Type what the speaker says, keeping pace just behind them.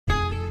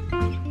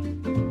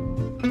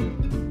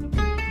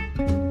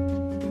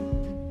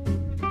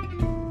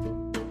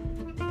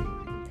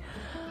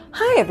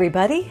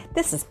everybody,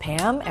 this is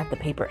Pam at the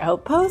Paper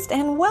Outpost,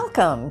 and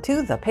welcome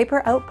to the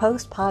Paper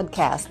Outpost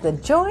podcast, The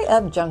Joy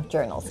of Junk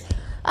Journals.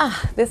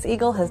 This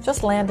eagle has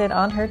just landed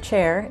on her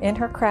chair in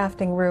her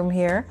crafting room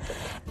here,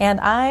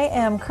 and I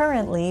am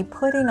currently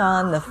putting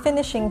on the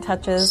finishing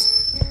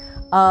touches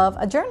of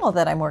a journal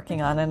that I'm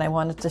working on, and I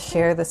wanted to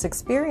share this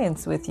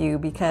experience with you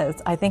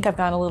because I think I've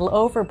gone a little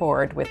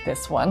overboard with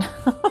this one.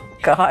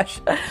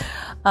 Gosh.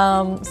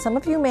 Some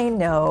of you may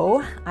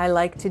know I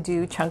like to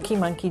do Chunky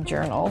Monkey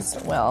journals.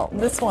 Well,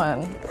 this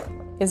one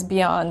is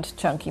beyond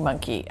Chunky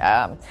Monkey.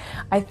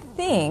 I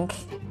think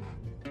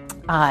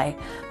I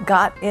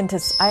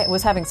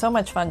was having so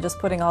much fun just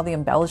putting all the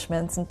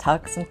embellishments and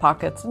tucks and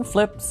pockets and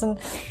flips and,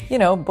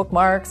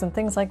 bookmarks and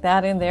things like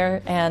that in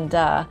there. And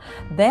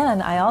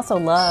then I also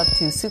love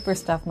to super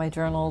stuff my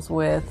journals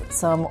with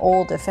some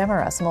old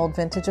ephemera, some old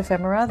vintage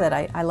ephemera that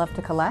I love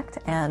to collect.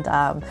 And,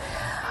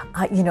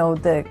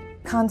 the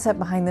concept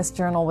behind this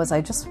journal was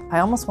I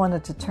almost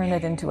wanted to turn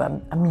it into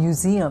a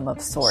museum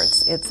of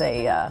sorts. It's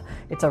a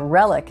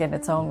relic in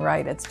its own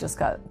right. It's just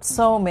got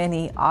so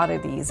many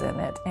oddities in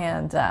it,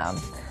 and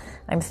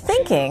I'm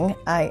thinking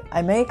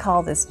I may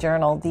call this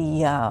journal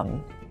the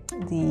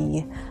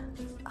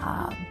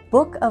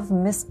Book of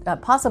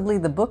possibly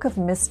the Book of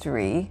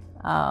Mystery,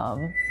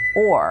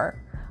 or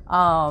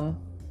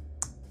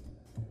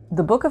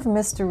the Book of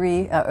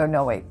Mystery.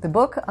 The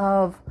Book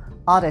of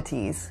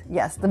Oddities.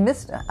 Yes,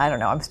 I don't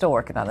know. I'm still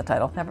working on the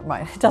title. Never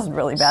mind. It doesn't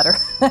really matter.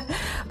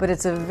 But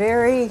it's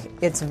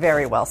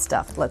very well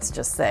stuffed. Let's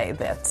just say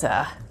that.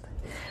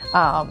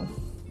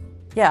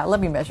 Let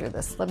me measure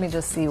this. Let me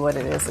just see what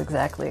it is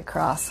exactly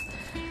across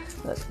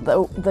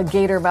the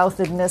gator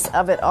mouthedness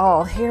of it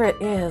all. Here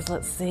it is.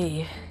 Let's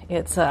see.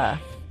 It's now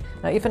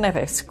even if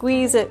I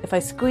squeeze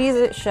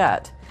it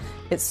shut,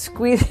 its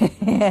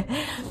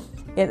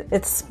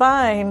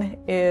spine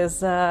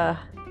is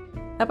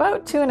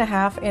about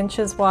 2.5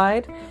 inches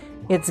wide.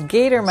 Its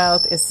gator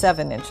mouth is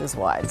 7 inches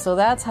wide. So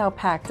that's how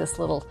packed this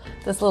little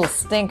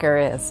stinker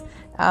is.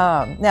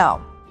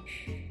 Now,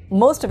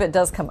 most of it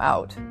does come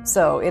out,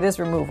 so it is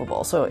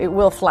removable. So it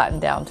will flatten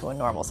down to a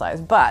normal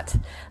size. But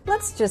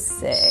let's just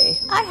say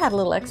I had a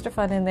little extra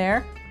fun in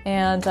there,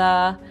 and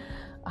I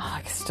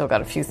still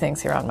got a few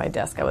things here on my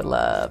desk I would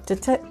love to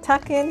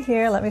tuck in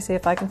here. Let me see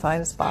if I can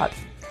find a spot.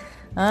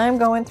 I'm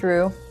going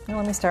through.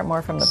 Let me start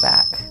more from the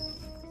back.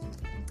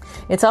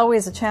 It's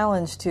always a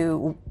challenge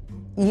to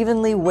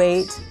evenly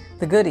weight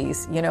the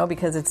goodies,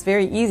 because it's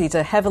very easy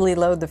to heavily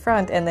load the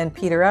front and then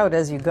peter out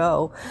as you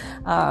go.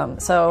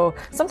 So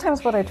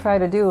sometimes what I try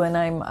to do when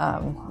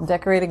I'm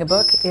decorating a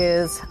book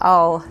is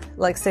I'll,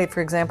 say,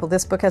 for example,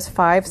 this book has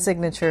 5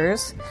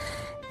 signatures.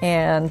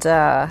 And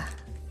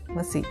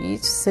let's see,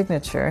 each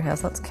signature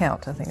has, let's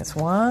count. I think it's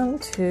 1,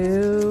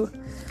 2,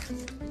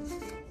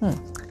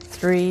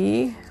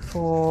 3,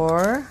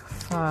 4,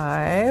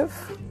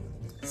 5,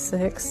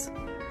 6,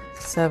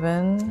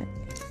 7,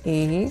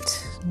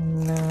 8,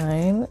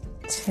 9,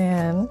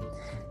 10,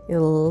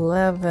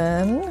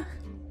 11,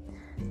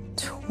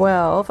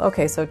 12.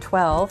 Okay, so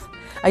 12.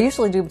 I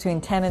usually do between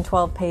 10 and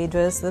 12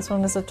 pages. This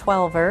one is a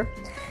 12er.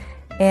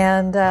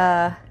 And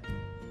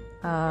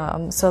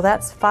so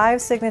that's 5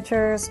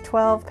 signatures,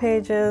 12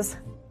 pages.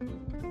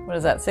 What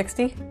is that,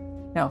 60?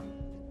 No.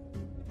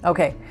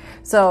 Okay,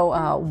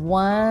 so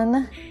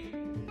 1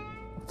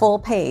 full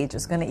page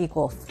is going to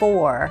equal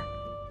 4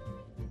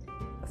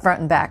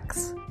 front and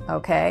backs,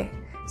 okay?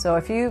 So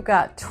if you've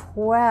got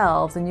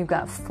 12, then you've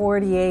got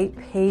 48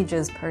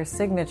 pages per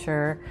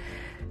signature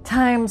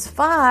times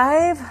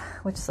 5,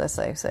 which does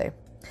I say?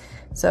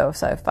 So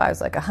 5 is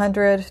like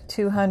 100,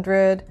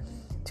 200,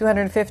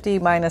 250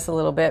 minus a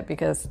little bit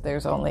because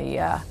there's only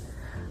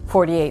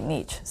 48 in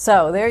each.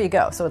 So there you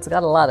go. So it's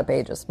got a lot of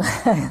pages.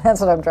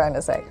 That's what I'm trying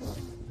to say.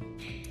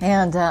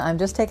 And I'm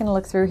just taking a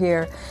look through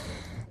here.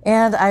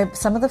 And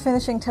some of the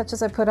finishing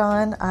touches I put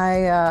on,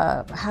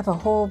 I have a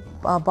whole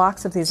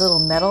box of these little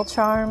metal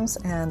charms,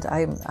 and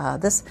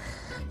this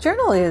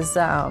journal is,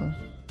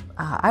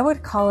 I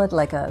would call it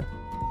like a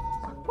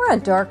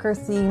darker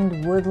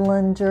themed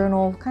woodland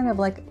journal, kind of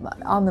like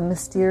on the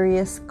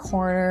mysterious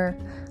corner.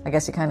 I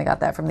guess you kind of got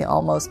that from the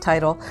almost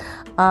title.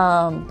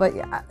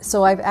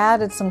 So I've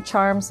added some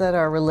charms that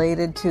are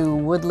related to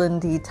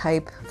woodlandy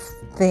type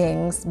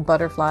things,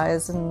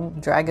 butterflies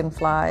and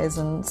dragonflies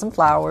and some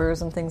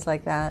flowers and things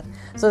like that.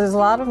 So there's a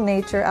lot of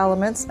nature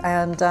elements,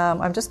 and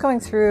I'm just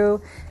going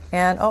through,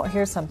 and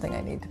here's something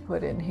I need to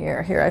put in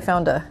here. Here I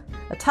found a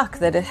tuck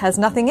that it has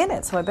nothing in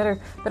it, so I better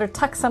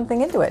tuck something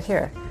into it.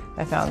 Here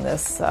I found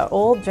this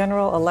old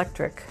General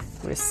Electric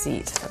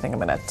receipt. I think I'm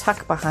going to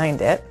tuck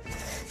behind it.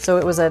 So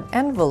it was an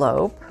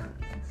envelope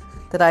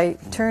that I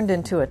turned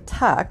into a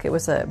tuck. It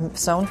was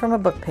sewn from a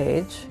book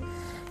page.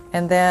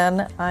 And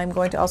then I'm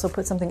going to also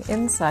put something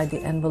inside the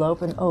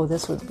envelope. And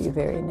this would be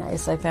very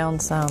nice. I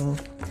found some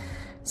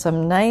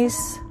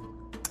nice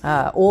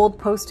old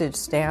postage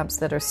stamps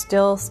that are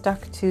still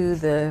stuck to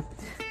the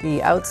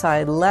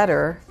outside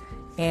letter.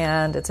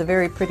 And it's a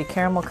very pretty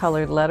caramel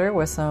colored letter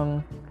with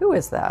some, who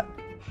is that?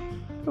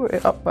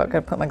 I've got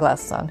to put my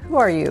glasses on. Who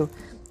are you?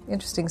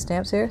 interesting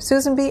stamps here.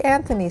 Susan B.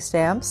 Anthony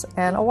stamps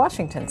and a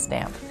Washington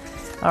stamp.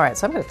 All right,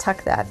 so I'm going to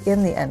tuck that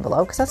in the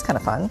envelope because that's kind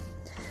of fun.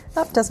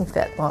 That doesn't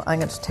fit. Well, I'm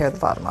going to tear the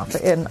bottom off,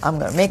 and I'm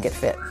going to make it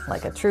fit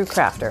like a true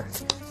crafter.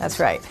 That's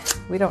right.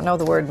 We don't know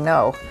the word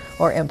no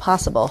or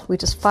impossible. We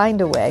just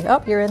find a way.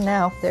 Oh, you're in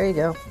now. There you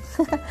go.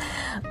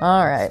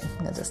 All right.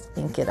 I'll just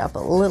ink it up a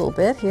little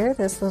bit here,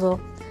 this little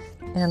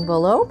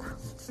envelope.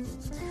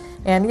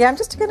 And yeah, I'm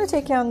just going to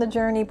take you on the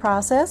journey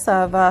process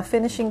of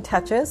finishing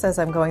touches as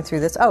I'm going through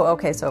this. Oh,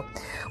 okay. So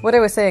what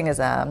I was saying is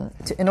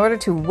in order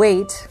to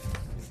weight,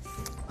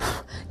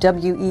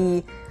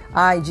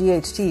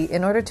 W-E-I-G-H-T,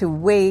 in order to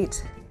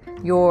weight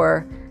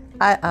your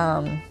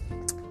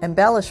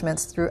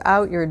embellishments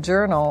throughout your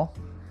journal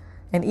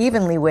and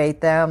evenly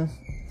weight them,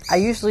 I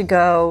usually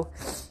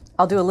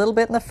I'll do a little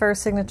bit in the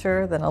first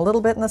signature, then a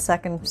little bit in the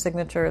second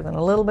signature, then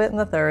a little bit in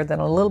the third, then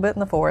a little bit in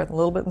the fourth, a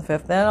little bit in the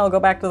fifth. Then I'll go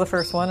back to the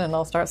first one and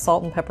I'll start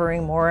salt and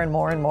peppering more and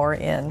more and more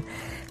in.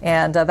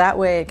 And that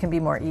way it can be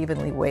more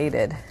evenly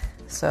weighted.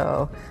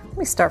 So let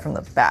me start from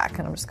the back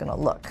and I'm just going to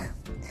look.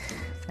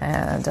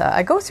 And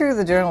I go through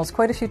the journals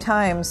quite a few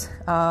times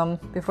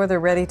before they're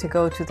ready to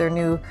go to their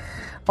new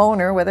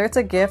owner, whether it's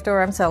a gift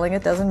or I'm selling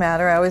it, doesn't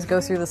matter. I always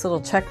go through this little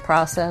check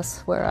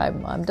process where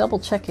I'm double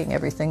checking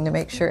everything to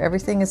make sure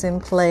everything is in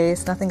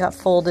place, nothing got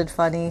folded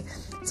funny,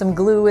 some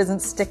glue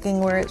isn't sticking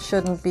where it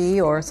shouldn't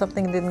be, or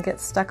something didn't get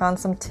stuck on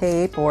some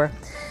tape, or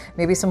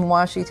maybe some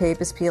washi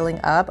tape is peeling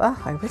up.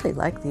 Oh, I really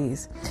like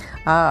these.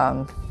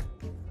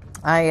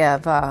 I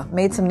have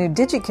made some new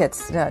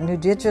new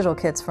digital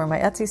kits for my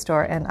Etsy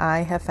store, and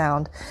I have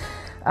found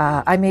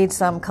I made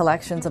some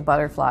collections of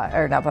dragonflies,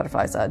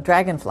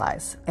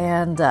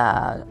 and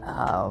a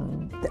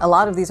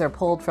lot of these are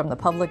pulled from the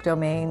public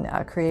domain,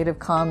 Creative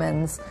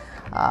Commons,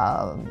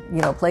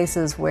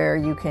 places where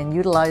you can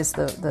utilize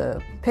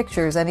the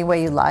pictures any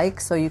way you like,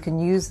 so you can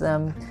use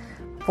them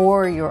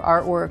for your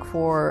artwork,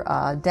 for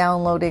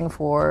downloading,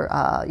 for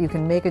you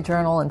can make a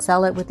journal and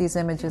sell it with these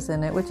images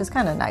in it, which is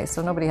kind of nice.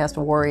 So nobody has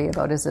to worry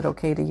about, is it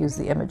okay to use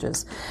the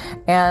images?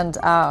 And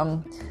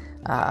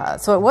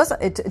so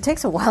it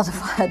takes a while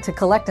to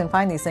collect and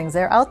find these things.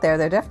 They're out there.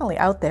 They're definitely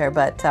out there,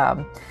 but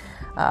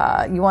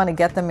you want to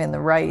get them in the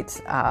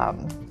right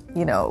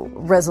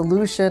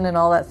resolution and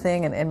all that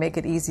thing, and make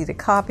it easy to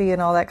copy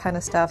and all that kind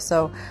of stuff.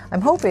 So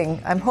I'm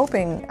hoping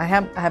I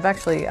have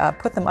actually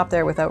put them up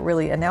there without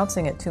really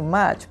announcing it too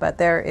much, but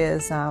there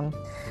is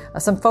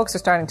some folks are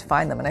starting to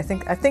find them, and I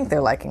think they're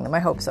liking them. I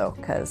hope so,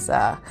 because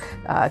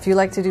if you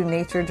like to do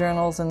nature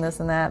journals and this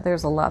and that,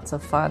 there's lots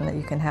of fun that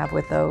you can have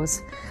with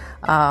those.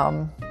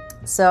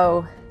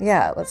 So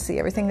yeah, let's see,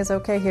 everything is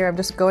okay here. I'm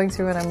just going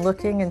through and I'm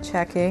looking and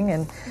checking,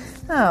 and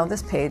oh,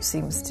 this page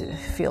seems to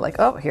feel like,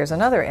 oh, here's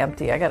another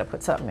empty. I got to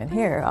put something in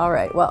here. All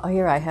right. Well,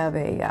 here I have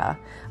a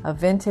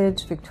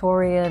vintage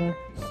Victorian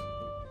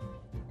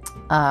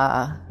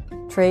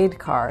trade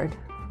card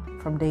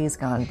from days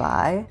gone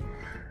by.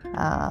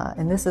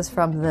 And this is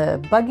from the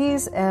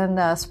Buggies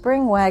and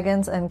Spring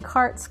Wagons and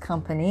Carts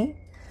Company.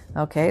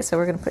 Okay, so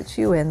we're going to put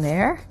you in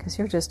there because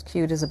you're just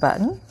cute as a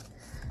button.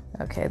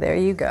 Okay, there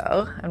you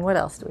go. And what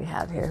else do we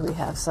have here? We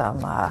have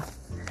some,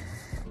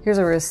 here's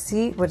a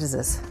receipt. What is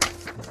this?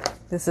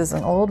 This is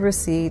an old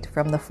receipt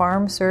from the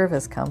Farm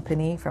Service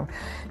Company, from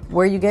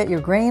where you get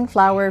your grain,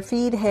 flour,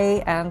 feed,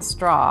 hay, and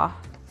straw,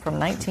 from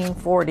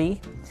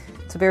 1940.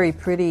 It's a very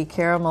pretty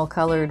caramel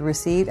colored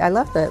receipt. I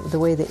love the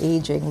way the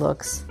aging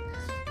looks.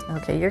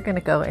 Okay, you're going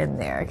to go in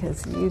there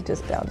because you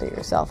just found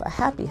yourself a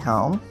happy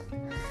home.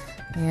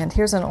 And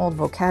here's an old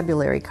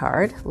vocabulary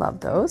card. Love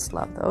those,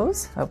 love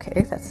those.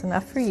 Okay, that's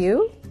enough for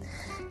you.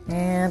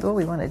 And,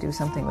 we want to do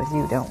something with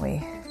you, don't we?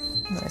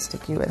 I'm going to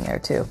stick you in there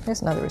too.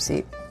 Here's another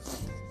receipt.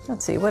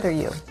 Let's see, what are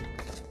you?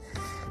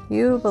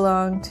 You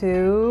belong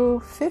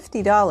to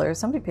 $50.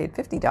 Somebody paid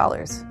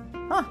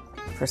 $50. Huh,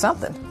 for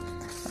something.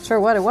 Not sure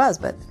what it was,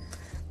 but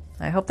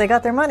I hope they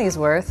got their money's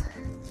worth.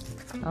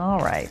 All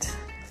right.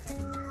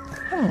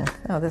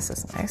 Oh, this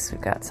is nice.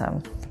 We've got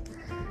some...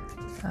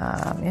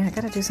 I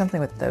got to do something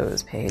with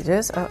those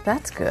pages. Oh,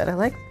 that's good. I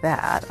like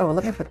that. Oh,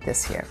 let me put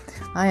this here.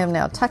 I am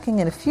now tucking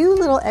in a few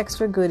little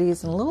extra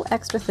goodies and little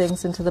extra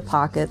things into the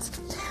pockets.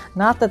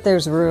 Not that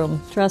there's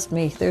room. Trust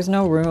me, there's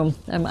no room.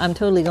 I'm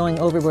totally going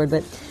overboard,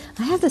 but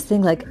I have this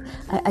thing, like,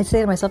 I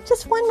say to myself,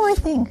 just one more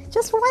thing.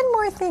 Just one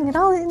more thing. And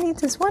all it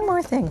needs is one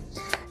more thing.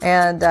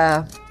 And,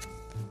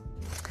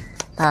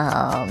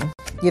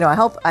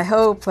 I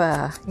hope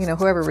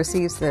whoever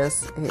receives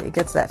this, it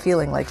gets that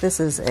feeling like this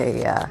is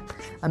a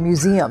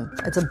museum.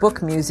 It's a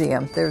book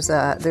museum. There's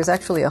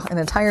actually an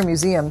entire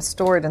museum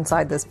stored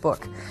inside this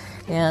book,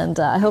 and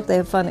I hope they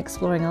have fun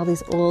exploring all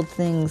these old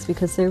things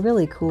because they're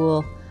really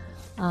cool.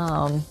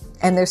 And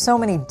there's so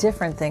many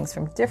different things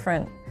from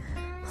different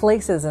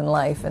places in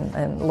life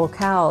and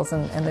locales,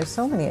 and there's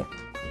so many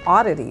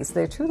oddities.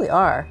 There truly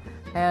are.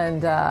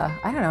 And I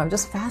don't know. I'm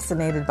just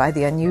fascinated by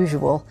the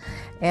unusual.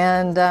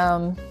 And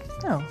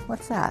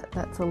what's that?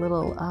 That's a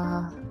little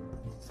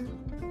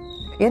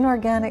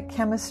inorganic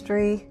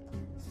chemistry,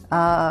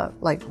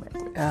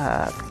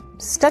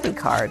 study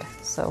card.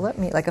 So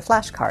like a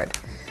flashcard.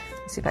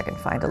 See if I can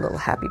find a little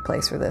happy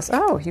place for this.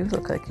 Oh, you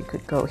look like you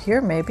could go here,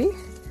 maybe.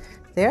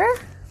 There?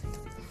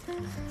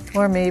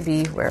 Or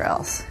maybe where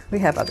else? We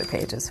have other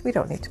pages. We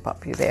don't need to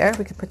pop you there.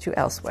 We could put you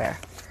elsewhere.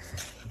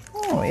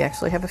 Oh, we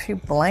actually have a few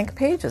blank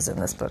pages in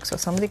this book, so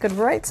somebody could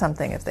write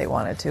something if they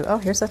wanted to. Oh,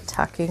 here's a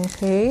tucking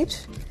page.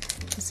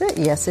 Is it?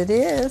 Yes, it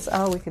is.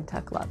 Oh, we can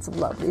tuck lots of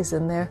lovelies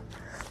in there.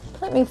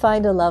 Let me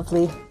find a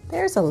lovely.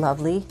 There's a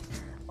lovely.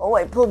 Oh,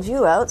 I pulled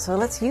you out, so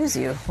let's use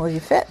you. Will you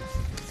fit?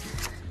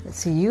 Let's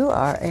see, you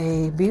are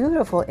a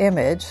beautiful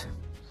image.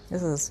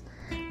 This is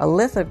a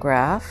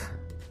lithograph.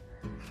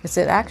 It's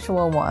an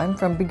actual one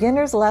from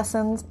Beginner's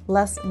Lesson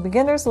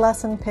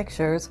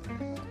Pictures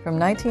from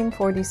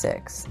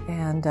 1946.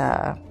 And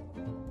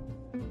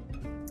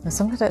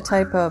some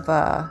type of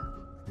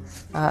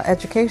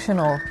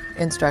educational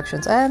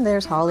instructions. And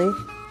there's Holly.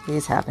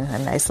 He's having a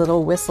nice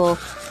little whistle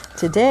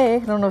today. I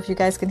don't know if you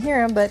guys can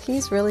hear him, but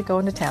he's really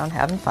going to town,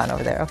 having fun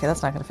over there. Okay,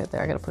 that's not going to fit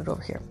there. I got to put it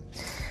over here.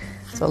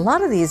 So a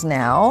lot of these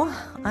now,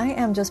 I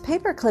am just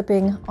paper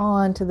clipping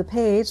onto the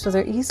page so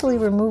they're easily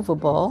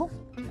removable.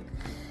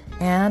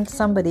 And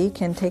somebody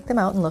can take them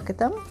out and look at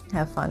them,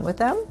 have fun with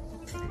them,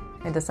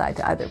 and decide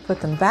to either put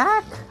them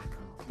back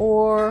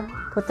or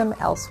put them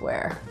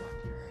elsewhere.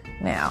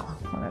 Now,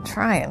 I'm going to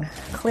try and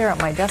clear up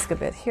my desk a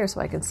bit here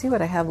so I can see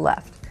what I have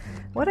left.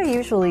 What I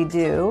usually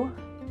do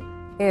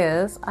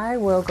is I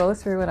will go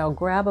through and I'll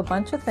grab a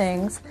bunch of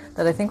things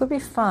that I think would be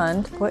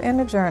fun to put in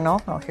a journal.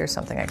 Oh, here's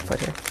something I can put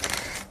here.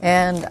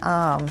 And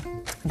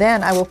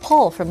then I will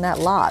pull from that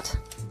lot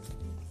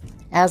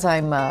as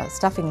I'm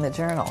stuffing the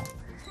journal.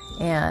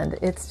 And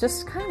it's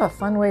just kind of a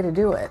fun way to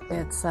do it.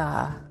 It's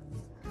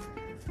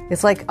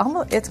like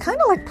almost, it's kind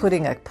of like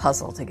putting a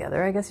puzzle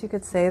together, I guess you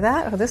could say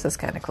that. Oh, this is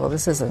kind of cool.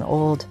 This is an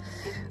old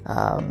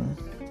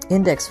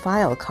index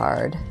file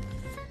card.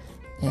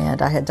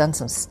 And I had done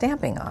some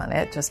stamping on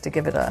it just to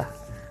give it a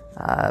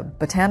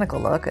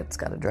botanical look. It's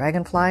got a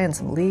dragonfly and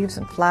some leaves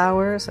and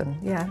flowers.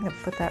 And yeah, I'm going to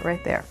put that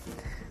right there.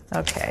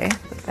 Okay,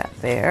 put that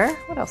there.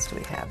 What else do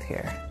we have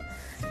here?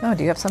 Oh,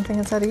 do you have something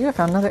inside of you? I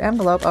found another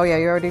envelope. Oh yeah,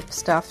 you're already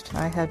stuffed.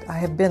 I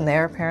have been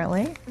there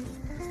apparently.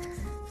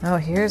 Oh,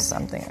 here's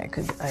something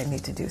I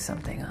need to do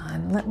something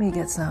on. Let me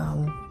get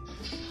some.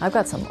 I've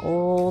got some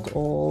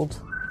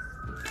old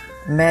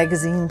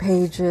magazine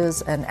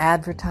pages and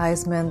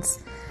advertisements,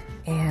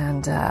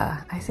 and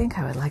I think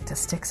I would like to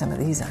stick some of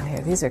these on here.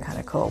 These are kind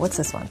of cool. What's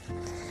this one?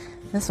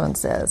 This one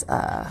says,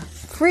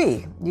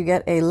 free. You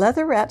get a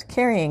leatherette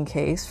carrying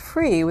case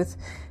free with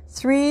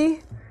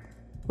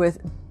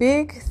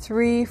big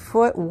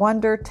 3-foot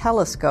wonder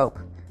telescope.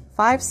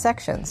 5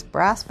 sections,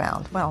 brass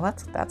bound. Well,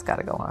 that's got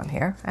to go on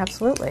here.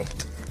 Absolutely.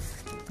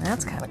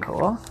 That's kind of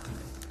cool.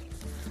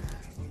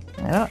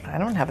 I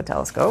don't have a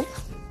telescope.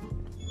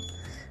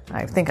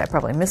 I think I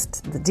probably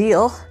missed the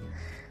deal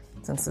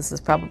since this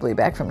is probably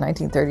back from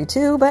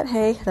 1932, but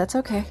hey, that's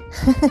okay.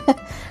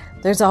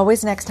 There's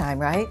always next time,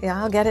 right? Yeah,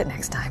 I'll get it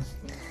next time.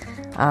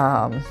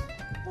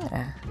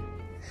 Yeah.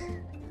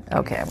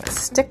 Okay, I'm going to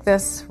stick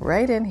this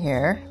right in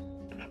here.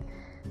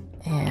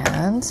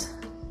 And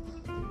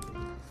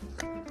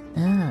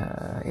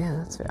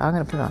I'm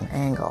going to put it on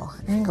angle.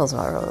 Angles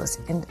are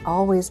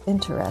always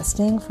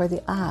interesting for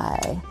the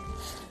eye.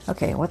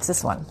 Okay, what's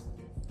this one?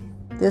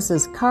 This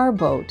is Car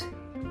Boat.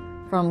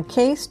 From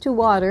case to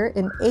water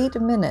in 8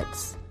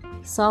 minutes.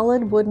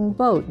 Solid wooden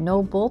boat,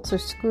 no bolts or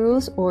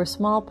screws or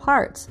small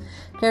parts.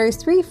 Carries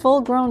 3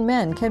 full-grown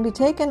men. Can be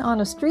taken on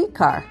a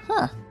streetcar.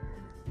 Huh,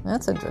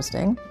 that's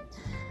interesting.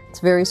 It's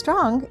very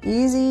strong,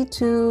 easy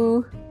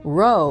to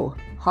row,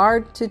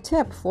 hard to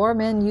tip. 4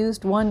 men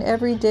used one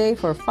every day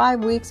for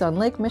 5 weeks on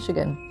Lake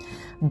Michigan.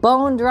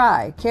 Bone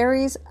dry,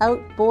 carries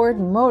outboard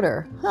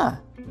motor. Huh,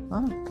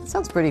 well, that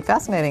sounds pretty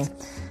fascinating.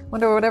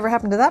 Wonder whatever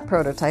happened to that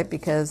prototype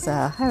because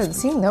I haven't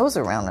seen those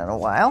around in a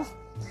while.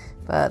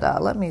 But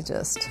let me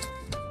just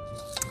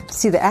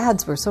see, the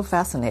ads were so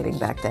fascinating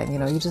back then. You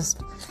know, you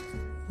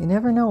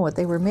never know what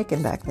they were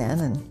making back then.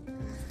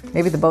 And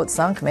maybe the boat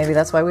sunk. Maybe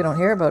that's why we don't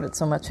hear about it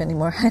so much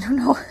anymore. I don't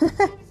know.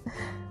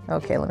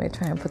 Okay, let me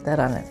try and put that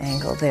on an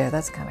angle there.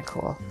 That's kind of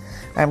cool. All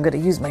right, I'm going to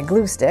use my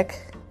glue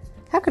stick.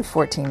 How could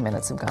 14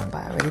 minutes have gone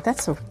by already?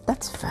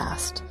 That's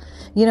fast.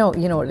 You know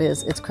what it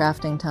is? It's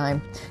crafting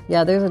time.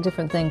 Yeah, there's a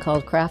different thing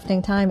called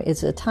crafting time.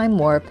 It's a time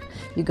warp.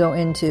 You go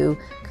into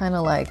kind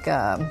of like,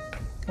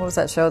 what was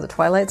that show? The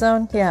Twilight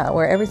Zone? Yeah,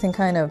 where everything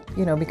kind of,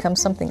 becomes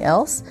something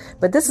else.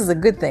 But this is a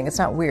good thing. It's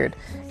not weird.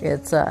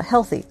 It's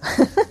healthy.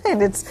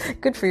 And it's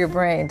good for your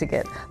brain to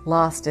get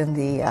lost in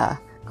the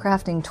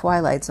crafting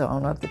Twilight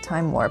Zone of the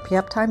time warp.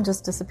 Yep, time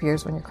just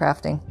disappears when you're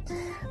crafting.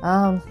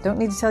 Don't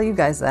need to tell you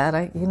guys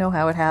that. You know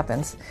how it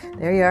happens.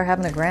 There you are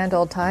having a grand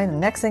old time, and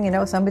next thing you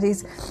know,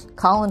 somebody's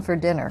calling for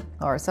dinner,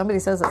 or somebody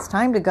says it's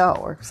time to go,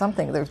 or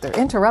something. They're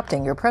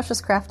interrupting your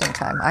precious crafting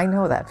time. I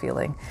know that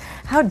feeling.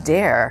 How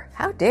dare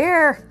how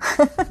dare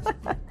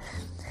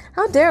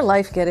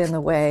life get in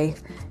the way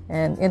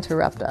and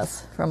interrupt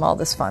us from all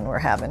this fun we're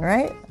having,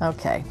 right?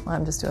 Okay, well,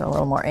 I'm just doing a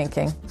little more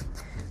inking.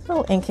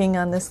 little inking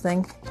on this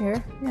thing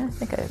here. Yeah, I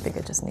think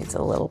it just needs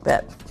a little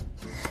bit.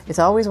 It's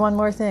always one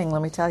more thing,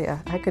 let me tell you.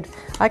 I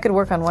could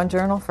work on one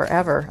journal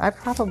forever. I've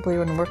probably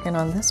been working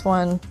on this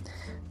one.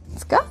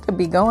 It's got to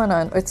be going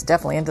on, it's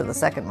definitely into the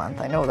second month,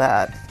 I know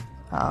that.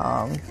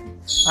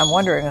 I'm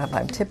wondering if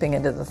I'm tipping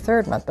into the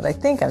third month, but I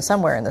think I'm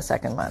somewhere in the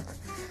second month.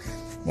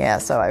 Yeah,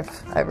 so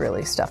I've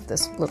really stuffed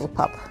this little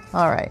pup.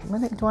 All right,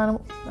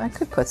 I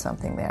could put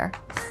something there.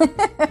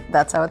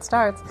 That's how it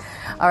starts.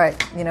 All right,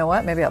 you know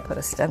what? Maybe I'll put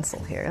a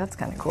stencil here. That's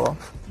kind of cool.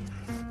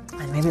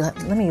 And maybe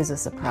let me use a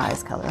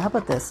surprise color. How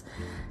about this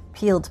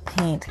peeled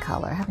paint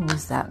color? I haven't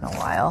used that in a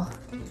while.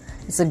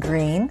 It's a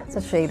green. It's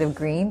a shade of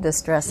green,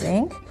 Distress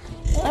ink.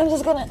 And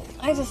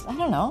I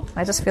don't know.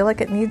 I just feel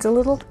like it needs a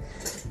little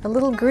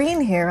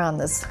green here on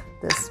this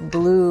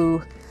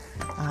blue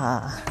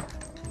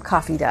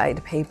coffee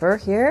dyed paper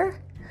here.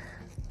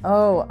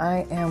 Oh,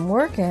 I am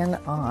working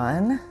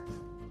on,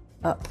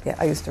 oh yeah,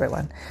 I used the right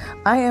one.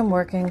 I am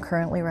working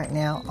currently right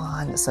now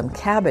on some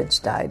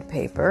cabbage dyed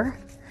paper.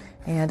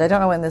 And I don't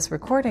know when this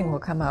recording will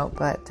come out,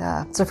 but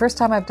it's the first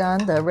time I've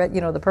done the red,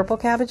 the purple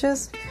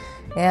cabbages.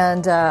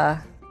 And,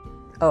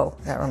 oh,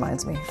 that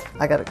reminds me.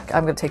 I'm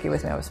going to take you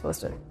with me. I was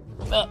supposed to,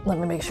 let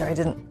me make sure I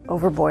didn't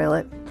overboil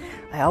it.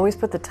 I always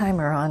put the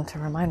timer on to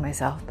remind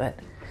myself, but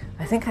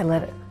I think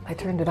I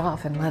turned it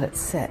off and let it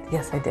sit.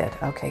 Yes, I did.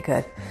 Okay,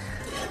 good.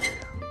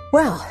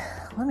 Well,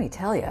 let me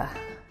tell you.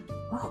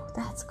 Oh,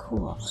 that's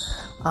cool.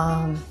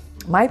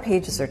 My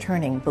pages are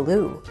turning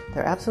blue.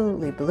 They're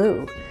absolutely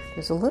blue.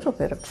 There's a little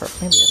bit of purple,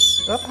 maybe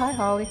hi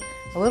Holly.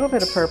 A little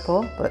bit of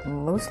purple, but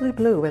mostly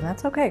blue, and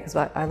that's okay because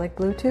I like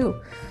blue too.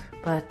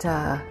 But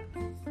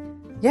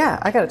yeah,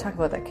 I got to talk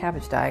about that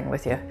cabbage dyeing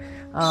with you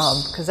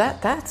because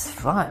that's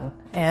fun.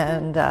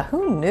 And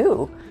who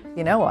knew?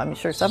 I'm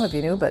sure some of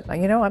you knew, but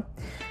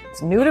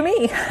it's new to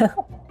me.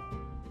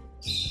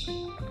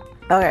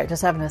 Okay,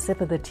 just having a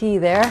sip of the tea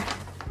there.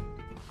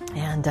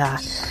 And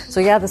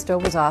so yeah, the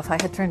stove was off.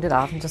 I had turned it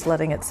off and just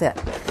letting it sit.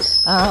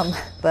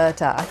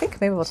 But I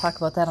think maybe we'll talk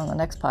about that on the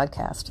next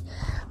podcast.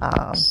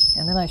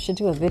 And then I should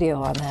do a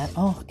video on that.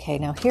 Oh, okay,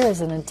 now here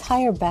is an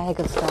entire bag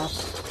of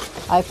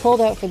stuff I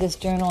pulled out for this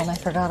journal, and I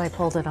forgot I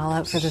pulled it all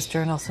out for this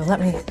journal. So let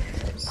me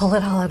pull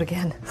it all out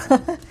again.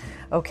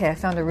 Okay, I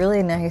found a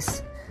really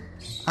nice,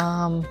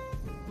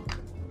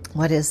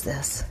 what is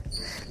this?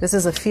 This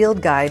is a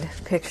field guide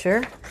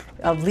picture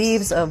of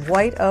leaves of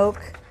white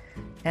oak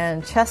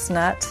and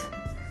chestnut,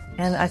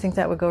 and I think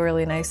that would go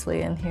really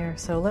nicely in here.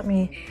 So let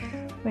me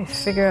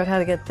figure out how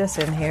to get this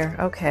in here.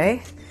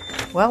 Okay.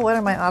 Well, what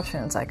are my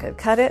options? I could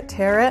cut it,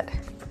 tear it.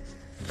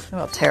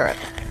 Well, tear it.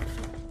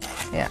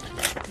 Yeah.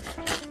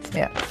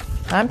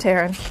 I'm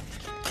tearing.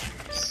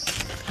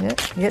 Yeah.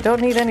 You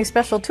don't need any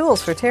special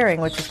tools for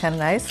tearing, which is kind of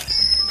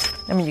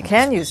nice. I mean, you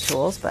can use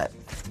tools, but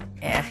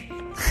yeah.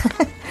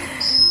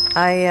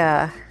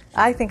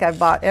 I think I've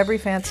bought every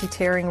fancy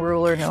tearing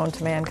ruler known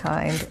to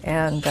mankind,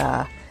 and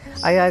I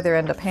either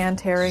end up hand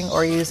tearing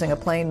or using a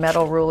plain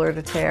metal ruler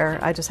to tear.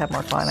 I just have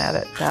more fun at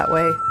it that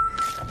way.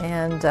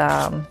 And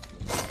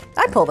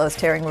I pull those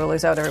tearing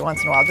rulers out every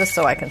once in a while just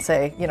so I can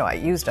say, I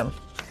used them.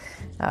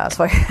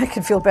 So I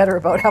can feel better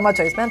about how much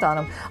I spent on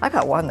them. I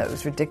got one that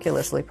was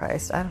ridiculously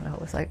priced. I don't know,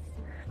 it was like,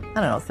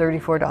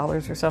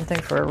 $34 or something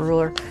for a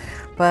ruler.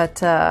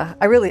 But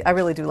I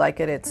really do like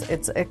it.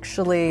 It's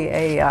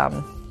actually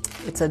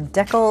it's a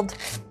deckled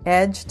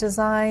edge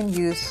design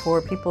used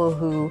for people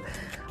who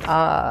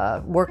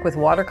work with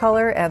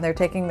watercolor, and they're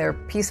taking their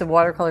piece of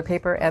watercolor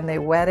paper and they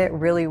wet it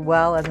really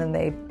well, and then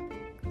they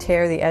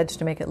tear the edge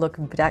to make it look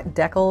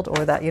deckled,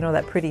 or that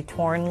that pretty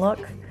torn look.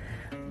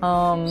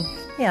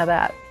 Yeah,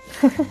 that.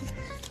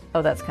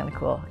 Oh, that's kind of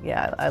cool.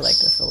 Yeah, I like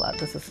this a lot.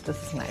 This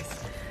is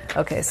nice.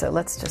 Okay, so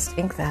let's just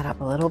ink that up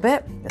a little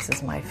bit. This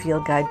is my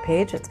field guide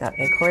page. It's got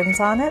acorns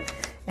on it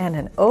and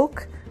an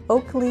oak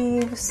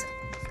leaves.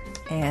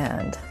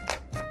 And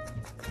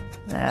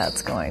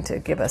that's going to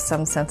give us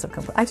some sense of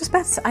comfort. I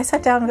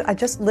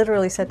just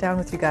literally sat down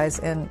with you guys,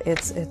 and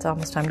it's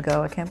almost time to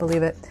go. I can't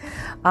believe it.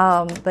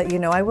 But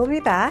I will be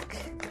back,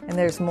 and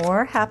there's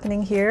more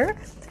happening here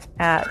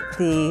at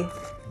the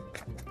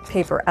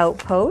Paper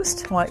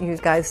Outpost. I want you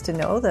guys to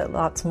know that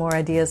lots more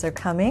ideas are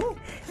coming,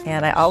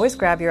 and I always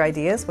grab your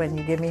ideas when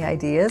you give me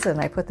ideas, and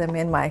I put them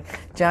in my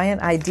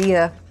giant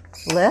idea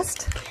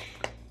list.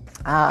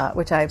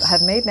 Which I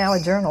have made now a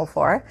journal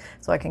for,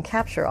 so I can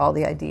capture all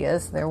the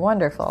ideas. They're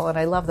wonderful, and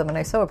I love them, and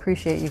I so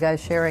appreciate you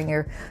guys sharing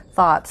your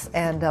thoughts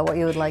and what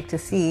you would like to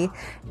see.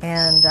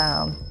 And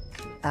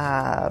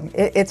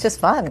it's just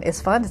fun. It's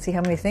fun to see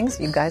how many things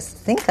you guys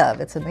think of.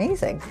 It's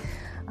amazing.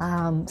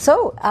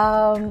 So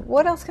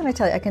what else can I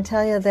tell you? I can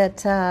tell you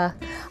that,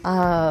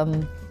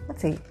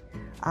 let's see.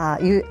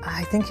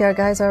 I think you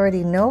guys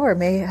already know or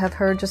may have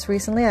heard just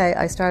recently,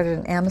 I started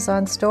an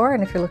Amazon store,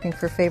 and if you're looking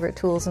for favorite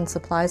tools and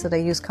supplies that I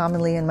use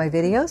commonly in my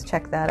videos,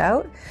 check that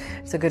out.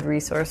 It's a good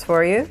resource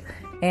for you.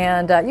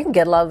 And you can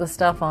get a lot of the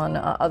stuff on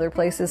other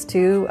places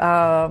too.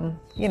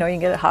 You can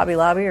get it at Hobby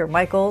Lobby or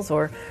Michael's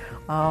or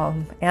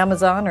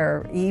Amazon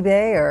or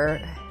eBay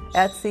or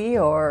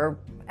Etsy or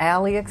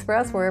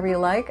AliExpress, wherever you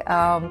like.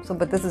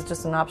 But this is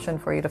just an option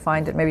for you to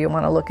find it. Maybe you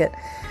want to look at,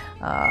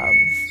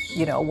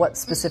 what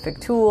specific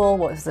tool,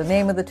 what's the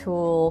name of the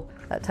tool,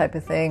 that type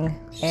of thing.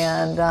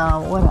 And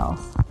what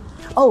else?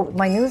 Oh,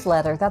 my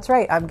newsletter. That's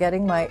right. I'm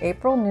getting my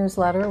April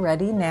newsletter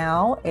ready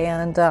now.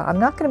 And I'm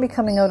not going to be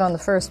coming out on the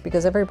 1st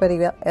because everybody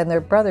and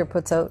their brother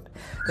puts out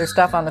their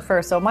stuff on the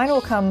 1st. So mine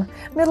will come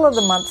middle of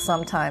the month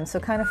sometime. So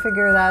kind of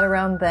figure that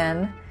around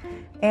then.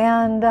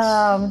 And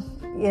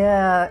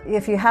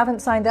if you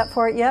haven't signed up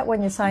for it yet,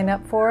 when you sign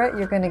up for it,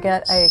 you're going to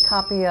get a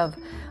copy of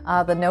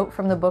the note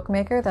from the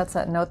bookmaker. That's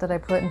that note that I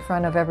put in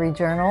front of every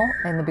journal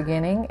in the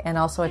beginning, and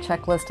also a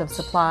checklist of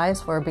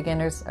supplies for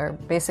beginners or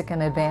basic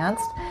and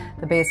advanced.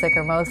 The basic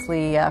are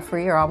mostly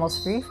free or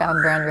almost free,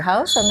 found around your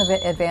house, and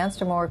the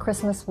advanced are more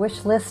Christmas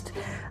wish list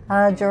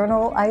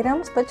journal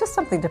items, but just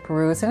something to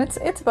peruse. And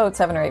it's about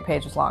 7 or 8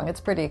 pages long. It's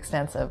pretty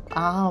extensive.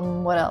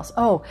 What else?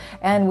 Oh,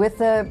 and with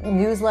the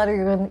newsletter,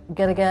 you're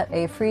going to get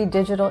a free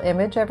digital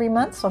image every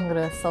month. So I'm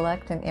going to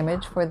select an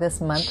image for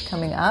this month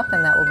coming up,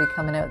 and that will be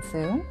coming out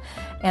soon.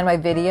 And my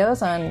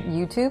videos on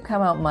YouTube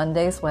come out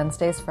Mondays,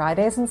 Wednesdays,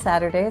 Fridays, and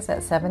Saturdays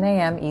at 7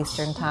 a.m.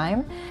 Eastern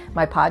Time.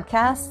 My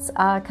podcasts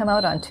come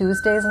out on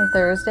Tuesdays and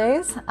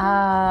Thursdays.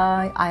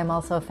 I am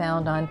also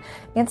found on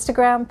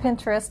Instagram,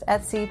 Pinterest,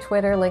 Etsy,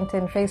 Twitter,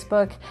 LinkedIn,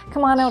 Facebook.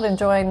 Come on out and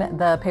join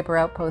the Paper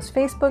Outpost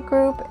Facebook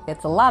group.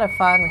 It's a lot of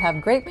fun. We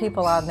have great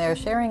people on there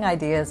sharing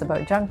ideas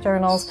about junk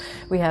journals.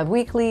 We have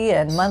weekly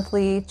and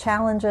monthly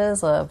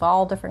challenges of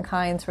all different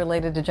kinds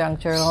related to junk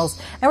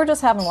journals. And we're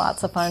just having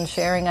lots of fun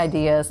sharing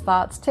ideas,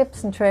 thoughts,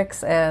 tips and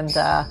tricks, and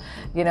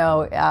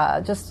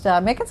just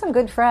making some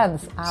good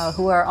friends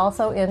who are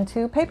also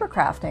into paper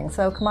crafting.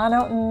 So come on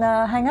out and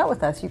hang out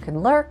with us. You can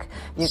lurk,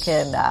 you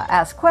can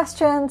ask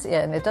questions,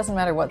 and it doesn't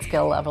matter what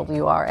skill level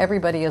you are.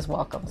 Everybody is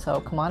welcome. So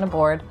come on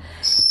aboard.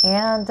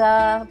 And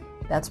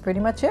that's pretty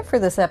much it for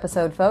this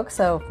episode, folks.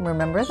 So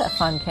remember that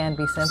fun can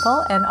be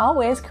simple, and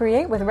always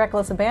create with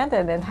reckless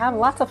abandon, and have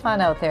lots of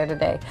fun out there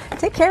today.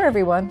 Take care,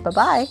 everyone.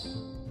 Bye-bye.